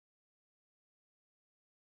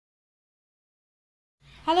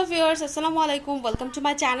Hello viewers, আসসালামু আলাইকুম। Welcome to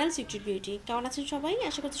my channel secret beauty. কেমন আছেন সবাই?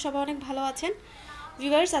 আশা করছি সবাই অনেক ভালো আছেন।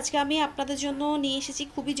 ভিউয়ার্স, আজকে আমি আপনাদের জন্য নিয়ে এসেছি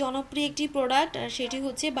খুবই জনপ্রিয় একটি প্রোডাক্ট, আর সেটি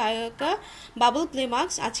হচ্ছে বায়োকা বাবল ক্লে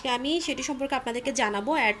মাস্ক। আজকে আমি সেটি সম্পর্কে আপনাদেরকে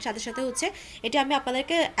জানাবো, অ্যাড সাথে সাথে হচ্ছে এটি আমি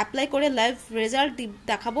আপনাদেরকে অ্যাপ্লাই করে লাইভ রেজাল্ট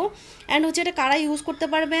দেখাবো। অ্যান্ড হচ্ছে এটা কারা ইউজ করতে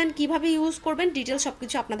পারবেন, কিভাবে ইউজ করবেন, ডিটেলস সব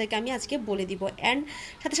কিছু আপনাদেরকে আমি আজকে বলে দিব। অ্যান্ড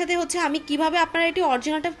সাথে সাথে হচ্ছে আমি কিভাবে আপনারা এটি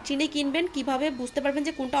অরিজিনালটা চিনে কিনবেন, কিভাবে বুঝতে পারবেন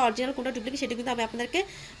যে কোনটা অরিজিনাল কোনটা ডুপ্লিকেট, সেটা কিন্তু আমি আপনাদেরকে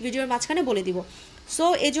ভিডিওর মাঝখানে বলে দিব। সো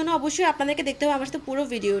এই জন্য অবশ্যই আপনাদেরকে দেখতে হবে আমার সাথে পুরো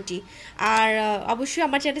ভিডিওটি। আর অবশ্যই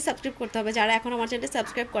আমার চ্যানেলটি সাবস্ক্রাইব করতে হবে, যারা এখন আমার চ্যানেলটি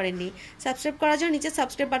সাবস্ক্রাইব করেননি। সাবস্ক্রাইব করার জন্য নিচে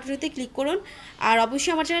সাবস্ক্রাইব বাটনটিতে ক্লিক করুন, আর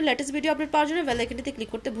অবশ্যই আমার চ্যানেল লেটেস্ট ভিডিও আপলোড পাওয়ার জন্য বেল আইকনটিতে ক্লিক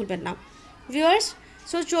করতে ভুলবেন না ভিউয়ার্স।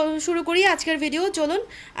 সো শুরু করি আজকের ভিডিও। চলুন,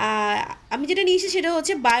 আমি যেটা নিয়েছি সেটা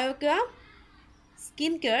হচ্ছে বায়োকা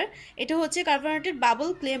স্কিন কেয়ার। এটা হচ্ছে কার্বনেটেড বাবল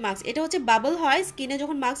ক্লে মাস্ক। এটা হচ্ছে বাবল হয় স্কিনে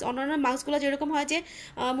যখন মাস্ক, অন্যান্য মাস্কগুলো যেরকম হয় যে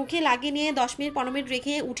মুখে লাগিয়ে নিয়ে 10 মিনিট 15 মিনিট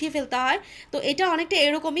রেখে উঠিয়ে ফেলতে হয়, তো এটা অনেকটা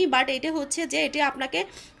এরকমই। বাট এটা হচ্ছে যে এটা আপনাকে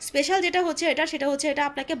স্পেশাল যেটা হচ্ছে সেটা হচ্ছে এটা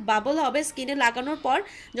আপনাকে বাবল হবে স্কিনে লাগানোর পর।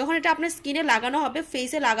 যখন এটা আপনার স্কিনে লাগানো হবে,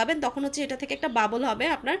 ফেসে লাগাবেন, তখন হচ্ছে এটা থেকে একটা বাবল হবে।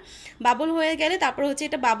 আপনার বাবল হয়ে গেলে তারপর হচ্ছে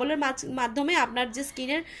এটা বাবলের মাধ্যমে আপনার যে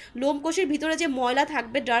স্কিনের লোমকোষের ভিতরে যে ময়লা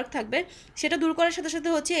থাকবে, ডার্ক থাকবে, সেটা দূর করার সাথে সাথে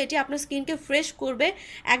হচ্ছে এটি আপনার স্কিনকে ফ্রেশ করবে,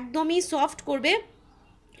 একদমই সফট করবে।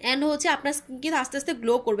 অ্যান্ড হচ্ছে আপনার স্কিন আস্তে আস্তে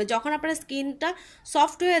গ্লো করবে। যখন আপনার স্কিনটা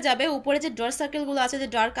সফট হয়ে যাবে, উপরে যে ডার্ক সার্কেলগুলো আছে, যে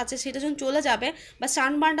ডার্ক আছে, সেটা যখন চলে যাবে বা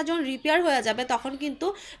সানবার্নটা যখন রিপেয়ার হয়ে যাবে, তখন কিন্তু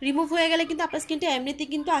রিমুভ হয়ে গেলে কিন্তু আপনার স্কিনটা এমনিতেই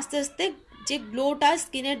কিন্তু আস্তে আস্তে যে গ্লোটা,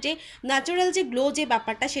 স্কিনের যে ন্যাচারাল যে গ্লো যে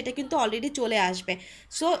ব্যাপারটা, সেটা কিন্তু অলরেডি চলে আসবে।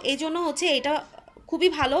 সো এই জন্য হচ্ছে এটা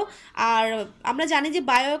খুবই ভালো। আর আমরা জানি যে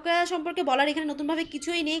বায়োকা সম্পর্কে বলার এখানে নতুনভাবে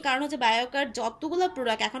কিছুই নেই, কারণ হচ্ছে বায়োকার যতগুলো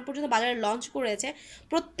প্রোডাক্ট এখন পর্যন্ত বাজারে লঞ্চ করেছে,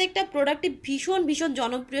 প্রত্যেকটা প্রোডাক্টই ভীষণ ভীষণ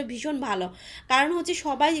জনপ্রিয়, ভীষণ ভালো। কারণ হচ্ছে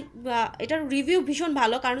সবাই এটার রিভিউ ভীষণ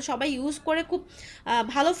ভালো, কারণ সবাই ইউজ করে খুব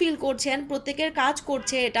ভালো ফিল করছেন, প্রত্যেকের কাজ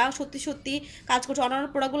করছে, এটা সত্যি সত্যি কাজ করছে। অন্যান্য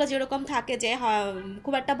প্রোডাক্টগুলো যেরকম থাকে যে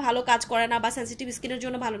খুব একটা ভালো কাজ করে না বা সেন্সিটিভ স্কিনের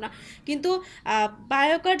জন্য ভালো না, কিন্তু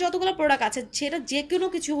বায়োকার যতগুলো প্রোডাক্ট আছে, সেটা যে কোনো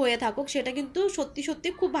কিছু হয়ে থাকুক, সেটা কিন্তু সত্যি সত্যি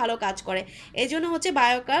খুব ভালো কাজ করে। এই জন্য হচ্ছে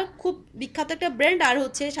বায়োকা খুব বিখ্যাত একটা ব্র্যান্ড, আর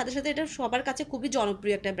হচ্ছে সাথে সাথে এটা সবার কাছে খুবই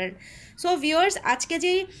জনপ্রিয় একটা ব্র্যান্ড। সো ভিউয়ার্স, আজকে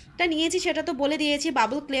যেটা নিয়েছি সেটা তো বলে দিয়েছি,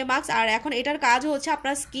 বাবল ক্লে মাস্ক। আর এখন এটার কাজ হচ্ছে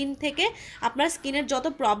আপনার স্কিন থেকে আপনার স্কিনের যত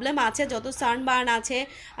প্রবলেম আছে, যত সানবার্ন আছে,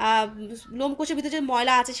 লোমকোষের ভিতরে যে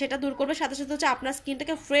ময়লা আছে, সেটা দূর করবে, সাথে সাথে হচ্ছে আপনার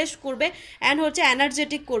স্কিনটাকে ফ্রেশ করবে অ্যান্ড হচ্ছে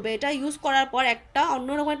এনার্জেটিক করবে। এটা ইউজ করার পর একটা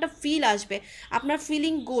অন্যরকম একটা ফিল আসবে, আপনার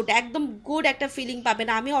ফিলিং গুড, একদম গুড একটা ফিলিং পাবেন।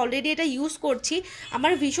 আমি অলরেডি এটা ইউজ করছি,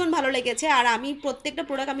 আমার ভীষণ ভালো লেগেছে। আর আমি প্রত্যেকটা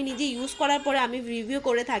প্রোডাক্ট আমি নিজে ইউজ করার পরে আমি রিভিউ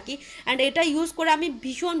করে থাকি, অ্যান্ড এটা ইউজ করে আমি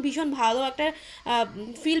ভীষণ ভীষণ ভালো একটা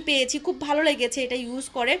ফিল পেয়েছি, খুব ভালো লেগেছে এটা ইউজ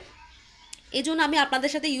করে। এই জন্য আমি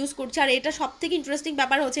আপনাদের সাথে ইউজ করছি। আর এটা সব থেকে ইন্টারেস্টিং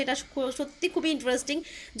ব্যাপার হচ্ছে, এটা সত্যি খুবই ইন্টারেস্টিং।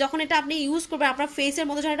 যখন এটা আপনি ইউজ করবেন, আপনার ফেসের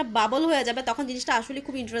মধ্যে যখন একটা বাবল হয়ে যাবে, তখন জিনিসটা আসলে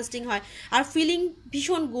খুব ইন্টারেস্টিং হয়, আর ফিলিং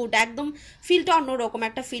ভীষণ গুড, একদম ফিলটা অন্যরকম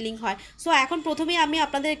একটা ফিলিং হয়। সো এখন প্রথমেই আমি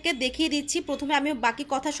আপনাদেরকে দেখিয়ে দিচ্ছি, প্রথমে আমি বাকি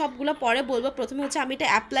কথা সবগুলো পরে বলবো। প্রথমে হচ্ছে আমি এটা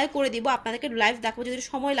অ্যাপ্লাই করে দিব, আপনাদেরকে লাইভ দেখাবো, যদি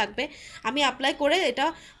সময় লাগবে। আমি অ্যাপ্লাই করে এটা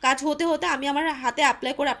কাজ হতে হতে আমি আমার হাতে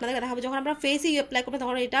অ্যাপ্লাই করে আপনাদেরকে দেখাবো। যখন আমরা ফেসে অ্যাপ্লাই করবো,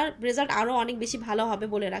 তখন এটার রেজাল্ট আরও অনেক বেশি ভালো হবে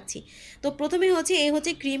বলে রাখছি। তো প্রথমে হচ্ছে এই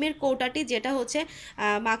হচ্ছে ক্রিমের কৌটাটি, যেটা হচ্ছে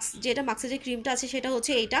মাস্কের যে ক্রিমটা আছে সেটা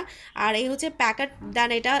হচ্ছে এইটা। আর এই হচ্ছে প্যাকেট দেন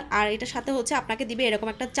এটা, আর এটার সাথে হচ্ছে আপনাকে দিবে এরকম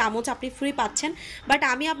একটা চামচ, আপনি ফ্রি পাচ্ছেন। বাট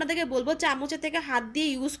আমি আপনাদেরকে বলবো, চামচের থেকে হাত দিয়ে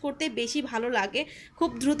ইউজ করতে বেশি ভালো লাগে, খুব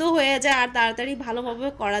দ্রুত হয়ে যায় আর তাড়াতাড়ি ভালোভাবে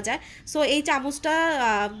করা যায়। সো এই চামচটা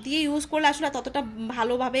দিয়ে ইউজ করলে আসলে ততটা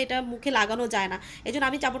ভালোভাবে এটা মুখে লাগানো যায় না, এই জন্য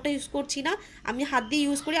আমি চামচটা ইউজ করছি না, আমি হাত দিয়ে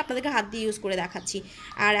ইউজ করি, আপনাদেরকে হাত দিয়ে ইউজ করে দেখাচ্ছি।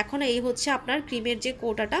 আর এখন এই হচ্ছে আপনার ক্রিমের যে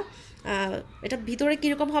কৌটাটা, এটা ভিতরে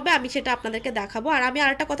কীরকম হবে আমি সেটা আপনাদেরকে দেখাবো। আর আমি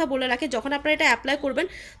আরেকটা কথা বলে রাখি, যখন আপনারা এটা অ্যাপ্লাই করবেন,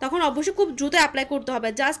 তখন অবশ্যই খুব দ্রুত অ্যাপ্লাই করতে হবে।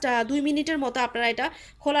 জাস্ট 2 মিনিটের মতো আপনারা এটা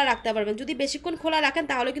খোলা রাখতে পারবেন। যদি বেশিক্ষণ খোলা রাখেন,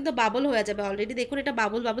 তাহলে কিন্তু বাবল হয়ে যাবে। অলরেডি দেখুন এটা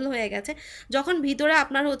বাবল বাবল হয়ে গেছে। যখন ভিতরে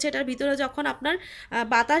আপনার হচ্ছে এটার ভিতরে যখন আপনার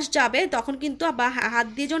বাতাস যাবে, তখন কিন্তু বা হাত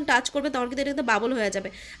দিয়ে যখন টাচ করবে, তখন কিন্তু এটা কিন্তু বাবল হয়ে যাবে।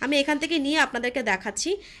 আমি এখান থেকে নিয়ে আপনাদেরকে দেখাচ্ছি,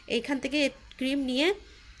 এইখান থেকে ক্রিম নিয়ে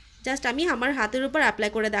জাস্ট আমি আমার হাতের উপর অ্যাপ্লাই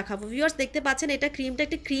করে দেখাবো। ভিউয়ার্স, দেখতে পাচ্ছেন এটা ক্রিমটা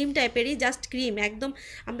একটি ক্রিম টাইপেরই, জাস্ট ক্রিম, একদম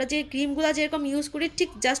আমরা যে ক্রিমগুলো যেরকম ইউজ করি ঠিক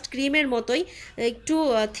জাস্ট ক্রিমের মতোই, একটু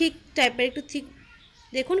থিক টাইপের, একটু থিক,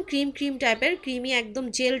 দেখুন ক্রিম ক্রিম টাইপের, ক্রিমি একদম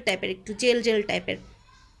জেল টাইপের, একটু জেল জেল টাইপের।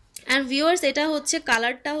 অ্যান্ড ভিউয়ার্স, এটা হচ্ছে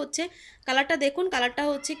কালারটা দেখুন, কালারটা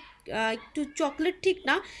হচ্ছে একটু চকলেট, ঠিক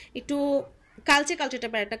না, একটু কালচে কালচে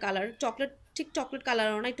টাইপের একটা কালার, চকলেট ঠিক চকলেট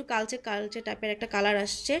কালারও না, একটু কালচে কালচে টাইপের একটা কালার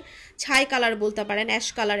আসছে, ছাই কালার বলতে পারেন, অ্যাশ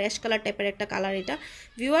কালার টাইপের একটা কালার এটা।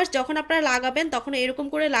 ভিউয়ার্স যখন আপনারা লাগাবেন তখন এরকম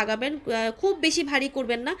করে লাগাবেন, খুব বেশি ভারী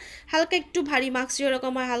করবেন না, হালকা একটু ভারী, মাস্ক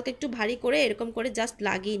যেরকম হয় হালকা একটু ভারী করে এরকম করে জাস্ট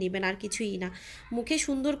লাগিয়ে নেবেন, আর কিছুই না। মুখে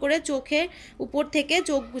সুন্দর করে চোখে উপর থেকে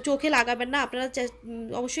চোখে লাগাবেন না আপনারা,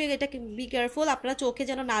 অবশ্যই এটা বি কেয়ারফুল, আপনারা চোখে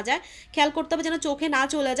যেন না যায়, খেয়াল করতে হবে যেন চোখে না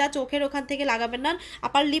চলে যায়, চোখের ওখান থেকে লাগাবেন না,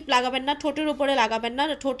 আপার লিপ লাগাবেন না, ঠোঁটের উপরে লাগাবেন না,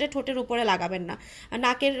 ঠোঁটের উপরে লাগাবেন না,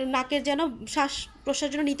 নাকের যেন শ্বাস প্রশ্বাস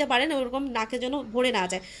যেন নিতে পারেন ওরকম নাকে যেন ভরে না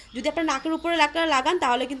যায়। যদি আপনার নাকের উপরে লাগান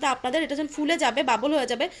তাহলে কিন্তু আপনাদের এটা যেন ফুলে যাবে, বাবল হয়ে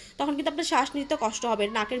যাবে, তখন কিন্তু আপনার শ্বাস নিতে কষ্ট হবে,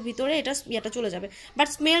 নাকের ভিতরে এটা চলে যাবে। বাট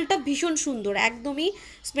স্মেলটা ভীষণ সুন্দর, একদমই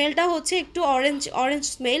স্মেলটা হচ্ছে একটু অরেঞ্জ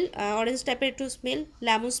স্মেল, অরেঞ্জ টাইপের একটু স্মেল,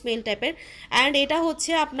 লেমন স্মেল টাইপের। অ্যান্ড এটা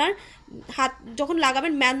হচ্ছে আপনার হাত যখন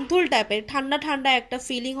লাগাবেন ম্যান্থল টাইপের, ঠান্ডা ঠান্ডা একটা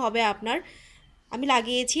ফিলিং হবে আপনার। আমি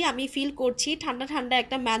লাগিয়েছি, আমি ফিল করছি ঠান্ডা ঠান্ডা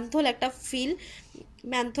একটা ম্যান্থল একটা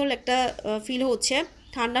ফিল হচ্ছে,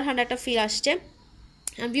 ঠান্ডা ঠান্ডা একটা ফিল আসছে।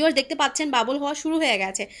 ভিউয়ার্স দেখতে পাচ্ছেন বাবল হওয়া শুরু হয়ে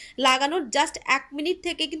গেছে, লাগানোর জাস্ট 1 মিনিট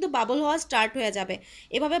থেকে কিন্তু বাবল হওয়া স্টার্ট হয়ে যাবে।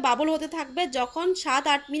 এভাবে বাবল হতে থাকবে, যখন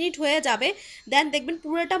 7-8 মিনিট হয়ে যাবে দেন দেখবেন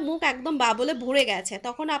পুরোটা মুখ একদম বাবলে ভরে গেছে,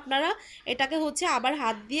 তখন আপনারা এটাকে হচ্ছে আবার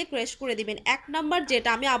হাত দিয়ে ক্রেশ করে দিবেন। 1 নাম্বার যেটা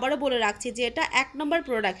আমি আবারও বলে রাখছি যে এটা 1 নাম্বার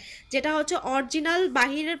প্রোডাক্ট, যেটা হচ্ছে অরিজিনাল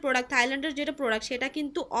বাহিরের প্রোডাক্ট, থাইল্যান্ডের যেটা প্রোডাক্ট সেটা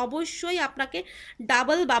কিন্তু অবশ্যই আপনাকে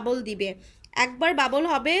ডাবল বাবল দিবে। একবার বাবল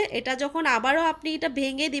হবে, এটা যখন আবারও আপনি এটা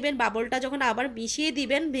ভেঙে দিবেন, বাবলটা যখন আবার মিশিয়ে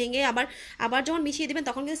দিবেন, ভেঙে আবার যখন মিশিয়ে দিবেন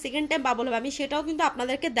তখন কিন্তু সেকেন্ড টাইম বাবল হবে, আমি সেটাও কিন্তু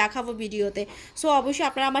আপনাদেরকে দেখাবো ভিডিওতে। সো অবশ্যই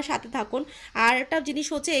আপনারা আমার সাথে থাকুন। আর একটা জিনিস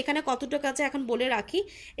হচ্ছে এখানে কতটুকু আছে এখন বলে রাখি,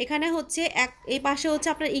 এখানে হচ্ছে এই পাশে হচ্ছে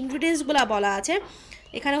আপনার ইনগ্রিডিয়েন্টসগুলো বলা আছে,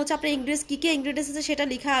 এখানে হচ্ছে আপনার কী কী ইনগ্রিডিয়েন্টস আছে সেটা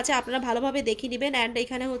লেখা আছে, আপনারা ভালোভাবে দেখে নেবেন। অ্যান্ড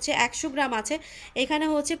এখানে হচ্ছে 100 গ্রাম আছে, এখানে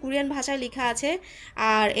হচ্ছে কোরিয়ান ভাষায় লেখা আছে।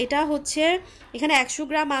 আর এটা হচ্ছে এখানে 100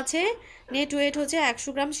 গ্রাম আছে, নেট ওয়েট হচ্ছে 100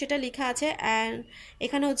 গ্রাম সেটা লেখা আছে। অ্যান্ড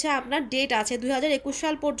এখানে হচ্ছে আপনার ডেট আছে 2021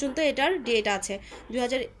 সাল পর্যন্ত, এটার ডেট আছে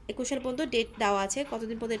 2021 সাল পর্যন্ত ডেট দেওয়া আছে,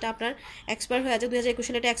 কতদিন পর্যন্ত এটা আপনার এক্সপায়ার হয়ে যাবে, 2021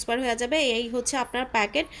 সালে এটা এক্সপায়ার হয়ে যাবে। এই হচ্ছে আপনার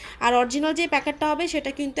প্যাকেট। আর অরিজিনাল যে প্যাকেটটা হবে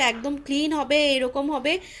সেটা কিন্তু একদম ক্লিন হবে, এরকম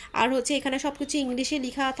হবে। আর হচ্ছে এখানে সব কিছু ইংলিশে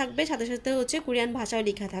লেখা থাকবে, সাথে সাথে হচ্ছে কোরিয়ান ভাষাও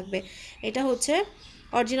লেখা থাকবে। এটা হচ্ছে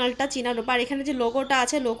অরিজিনালটা চিনার উপর। আর এখানে যে লোগোটা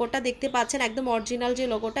আছে, লোগোটা দেখতে পাচ্ছেন একদম অরিজিনাল যে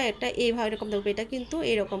লোগোটা, এটা এইভাবে এরকম দেখবে, এটা কিন্তু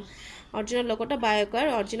এরকম অরিজিনাল লোগোটা, বায়োকোয়ার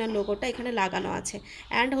অরিজিনাল লোগোটা এখানে লাগানো আছে।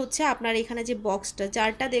 অ্যান্ড হচ্ছে আপনার এখানে যে বক্সটা,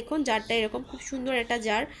 জারটা দেখুন, জারটা এরকম খুব সুন্দর একটা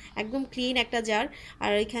জার, একদম ক্লিন একটা জার।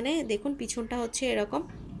 আর এখানে দেখুন পিছনটা হচ্ছে এরকম,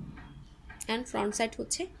 অ্যান্ড ফ্রন্ট সাইড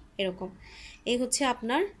হচ্ছে এরকম। এই হচ্ছে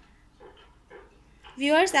আপনার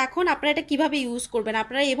ভিউয়ার্স। এখন আপনারা এটা কিভাবে ইউজ করবেন,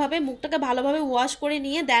 আপনারা এভাবে মুখটাকে ভালোভাবে ওয়াশ করে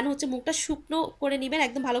নিয়ে দেন হচ্ছে মুখটা শুকনো করে নেবেন,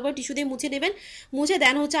 একদম ভালোভাবে টিস্যু দিয়ে মুছে নেবেন, মুছে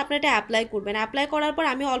দেন হচ্ছে আপনারা এটা অ্যাপ্লাই করবেন। অ্যাপ্লাই করার পর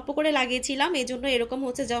আমি অল্প করে লাগিয়েছিলাম, এই জন্য এরকম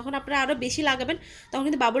হচ্ছে। যখন আপনারা আরও বেশি লাগাবেন তখন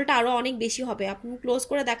কিন্তু বাবলটা আরও অনেক বেশি হবে। আপনি ক্লোজ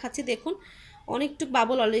করে দেখাচ্ছি, দেখুন অনেকটুক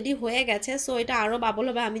বাবল অলরেডি হয়ে গেছে। সো এটা আরও বাবল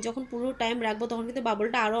হবে, আমি যখন পুরো টাইম রাখবো তখন কিন্তু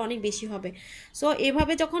বাবলটা আরও অনেক বেশি হবে। সো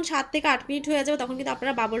এভাবে যখন 7 থেকে 8 মিনিট হয়ে যাবে তখন কিন্তু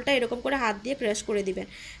আপনারা বাবলটা এরকম করে হাত দিয়ে ক্র্যাশ করে দিবেন।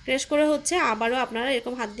 ক্র্যাশ করে হচ্ছে আবারও আপনারা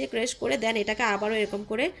এরকম হাত দিয়ে ক্র্যাশ করে দেন, এটাকে আবারও এরকম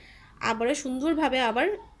করে আবারও সুন্দরভাবে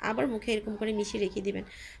আবার মুখে এরকম করে মিশিয়ে রেখে দিবেন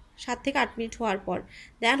 7 থেকে 8 মিনিট হওয়ার পর।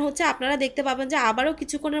 দেন হচ্ছে আপনারা দেখতে পাবেন যে আবারও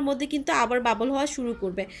কিছুক্ষণের মধ্যে কিন্তু আবার বাবল হওয়া শুরু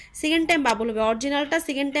করবে, সেকেন্ড টাইম বাবল হবে। অরিজিনালটা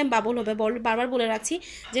সেকেন্ড টাইম বাবল হবে, বারবার বলে রাখছি,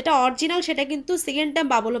 যেটা অরিজিনাল সেটা কিন্তু সেকেন্ড টাইম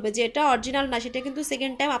বাবল হবে, যেটা অরিজিনাল না সেটা কিন্তু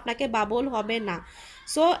সেকেন্ড টাইম আপনাকে বাবল হবে না।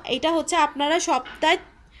 সো এটা হচ্ছে আপনারা সপ্তাহে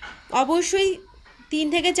অবশ্যই 3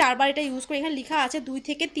 থেকে 4 বার এটা ইউজ করে, এখানে লেখা আছে 2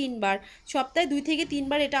 থেকে 3 বার, সপ্তাহে 2 থেকে 3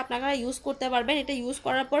 বার এটা আপনারা ইউজ করতে পারবেন। এটা ইউজ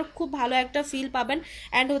করার পর খুব ভালো একটা ফিল পাবেন।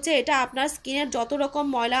 অ্যান্ড হচ্ছে এটা আপনার স্কিনের যত রকম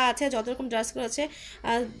ময়লা আছে, যত রকম ডাস্ট আছে,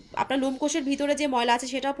 আপনার লোমকোষের ভিতরে যে ময়লা আছে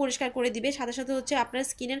সেটাও পরিষ্কার করে দিবে। সাথে সাথে হচ্ছে আপনার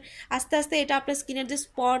স্কিনের আস্তে আস্তে এটা আপনার স্কিনের যে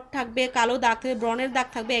স্পট থাকবে, কালো দাগ থাকবে, ব্রণের দাগ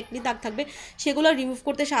থাকবে, একনি দাগ থাকবে, সেগুলো রিমুভ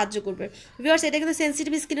করতে সাহায্য করবে। ভিউয়ার্স এটা কিন্তু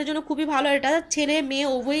সেন্সিটিভ স্কিনের জন্য খুবই ভালো, এটা ছেলে মেয়ে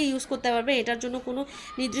উভয়ই ইউজ করতে পারবে, এটার জন্য কোনো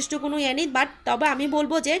নির্দিষ্ট কোনো ইয়ে নেই। বাট তবে আমি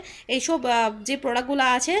বলবো যে এইসব যে প্রোডাক্টগুলো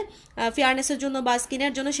আছে ফেয়ারনেসের জন্য বা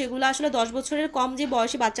স্কিনের জন্য, সেগুলো আসলে 10 বছরের কম যে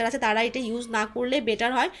বয়সী বাচ্চারা আছে তারা এটা ইউজ না করলে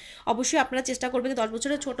বেটার হয়। অবশ্যই আপনারা চেষ্টা করবেন যে 10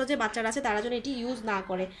 বছরের ছোট যে বাচ্চারা আছে তারা যেন এটি ইউজ না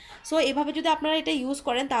করে। সো এভাবে যদি আপনারা এটা ইউজ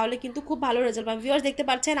করেন তাহলে কিন্তু খুব ভালো রেজাল্ট পাবেন। ভিউয়ার্স দেখতে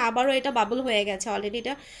পাচ্ছেন আবারও এটা বাবল হয়ে গেছে, অলরেডি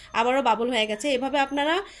এটা আবারও বাবল হয়ে গেছে। এভাবে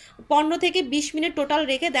আপনারা 15 থেকে 20 মিনিট টোটাল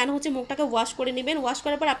রেখে দেন হচ্ছে মুখটাকে ওয়াশ করে নেবেন। ওয়াশ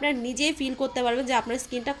করার পর আপনারা নিজেই ফিল করতে পারবেন যে আপনার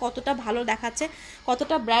স্কিনটা কতটা ভালো দেখাচ্ছে,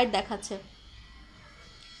 কতটা ব্রাইট দেখাচ্ছে।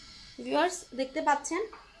 ভিউয়ার্স দেখতে পাচ্ছেন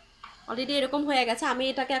অলরেডি এরকম হয়ে গেছে। আমি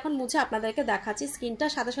এটাকে এখন মুছে আপনাদেরকে দেখাচ্ছি,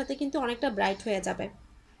 স্কিনটার সাথে সাথে কিন্তু অনেকটা ব্রাইট হয়ে যাবে।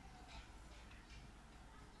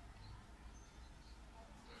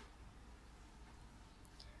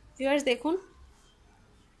 ভিউয়ার্স দেখুন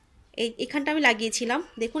এখানটা আমি লাগিয়েছিলাম,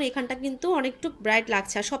 দেখুন এখানটা কিন্তু অনেকটু ব্রাইট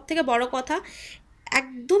লাগছে। আর সব থেকে বড় কথা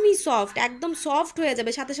একদমই সফট, একদম সফট হয়ে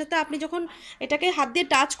যাবে। সাথে সাথে আপনি যখন এটাকে হাত দিয়ে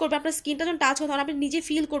টাচ করবেন, আপনার স্কিনটা যখন টাচ হবে তখন আপনি নিজে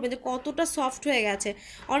ফিল করবেন যে কতটা সফট হয়ে গেছে।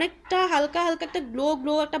 অনেকটা হালকা হালকা একটা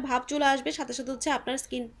গ্লো একটা ভাব চলে আসবে। সাথে সাথে হচ্ছে আপনার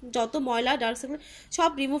স্কিন যত ময়লা ডার্ক সার্কেল সব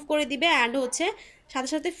রিমুভ করে দিবে। অ্যান্ড হচ্ছে সাথে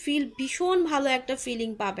সাথে ভীষণ ভালো একটা ফিলিং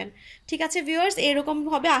পাবেন। ঠিক আছে ভিউয়ার্স, এরকম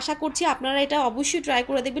হবে আশা করছি। আপনারা এটা অবশ্যই ট্রাই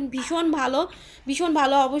করে দেখবেন, ভীষণ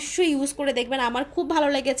ভালো, অবশ্যই ইউজ করে দেখবেন। আমার খুব ভালো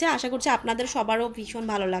লেগেছে, আশা করছি আপনাদের সবারও ভীষণ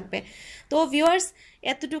ভালো লাগবে। তো ভিউয়ার্স,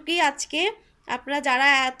 এতটুকুই আজকে। আপনারা যারা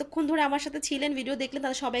এতক্ষণ ধরে আমার সাথে ছিলেন, ভিডিও দেখলেন,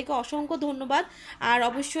 তাদের সবাইকে অসংখ্য ধন্যবাদ। আর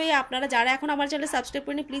অবশ্যই আপনারা যারা এখন আমার চ্যানেল সাবস্ক্রাইব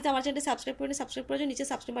করেনি, প্লিজ আমার চ্যানেলটি সাবস্ক্রাইব করার জন্য নিচে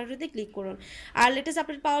সাবস্ক্রাইব বাটনটিতে ক্লিক করুন। আর লেটেস্ট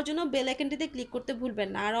আপডেট পাওয়ার জন্য বেল আইকনটিতে ক্লিক করতে ভুলবেন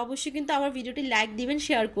না। আর অবশ্যই কিন্তু আমার ভিডিওটি লাইক দিবেন,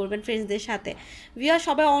 শেয়ার করবেন ফ্রেন্ডসদের সাথে। ভিউয়ার্স,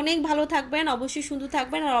 সবাই অনেক ভালো থাকবেন, অবশ্যই সুন্দর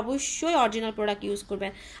থাকবেন, আর অবশ্যই অরিজিনাল প্রোডাক্ট ইউজ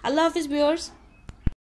করবেন। আল্লাহ হাফিজ ভিউয়ার্স।